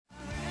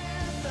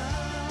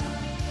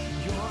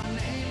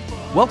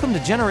Welcome to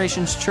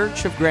Generations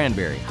Church of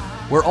Granbury,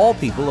 where all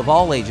people of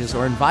all ages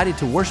are invited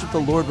to worship the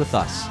Lord with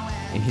us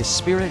in His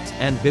Spirit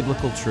and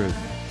biblical truth.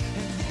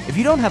 If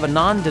you don't have a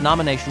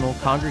non-denominational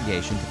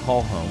congregation to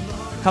call home,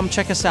 come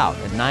check us out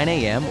at 9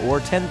 a.m.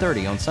 or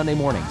 10:30 on Sunday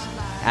mornings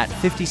at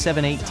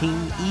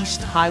 5718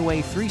 East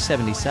Highway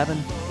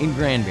 377 in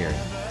Granbury.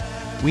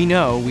 We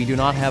know we do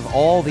not have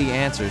all the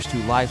answers to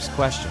life's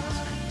questions,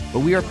 but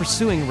we are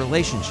pursuing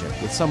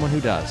relationship with someone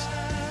who does.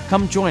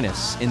 Come join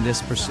us in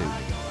this pursuit.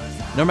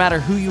 No matter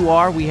who you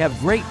are, we have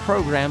great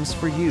programs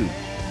for you,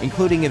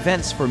 including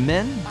events for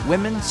men,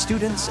 women,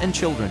 students, and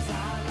children.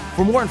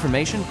 For more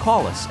information,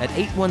 call us at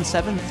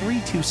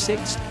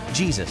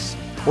 817-326-JESUS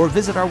or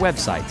visit our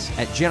websites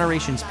at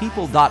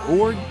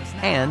generationspeople.org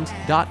and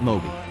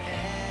 .mobi.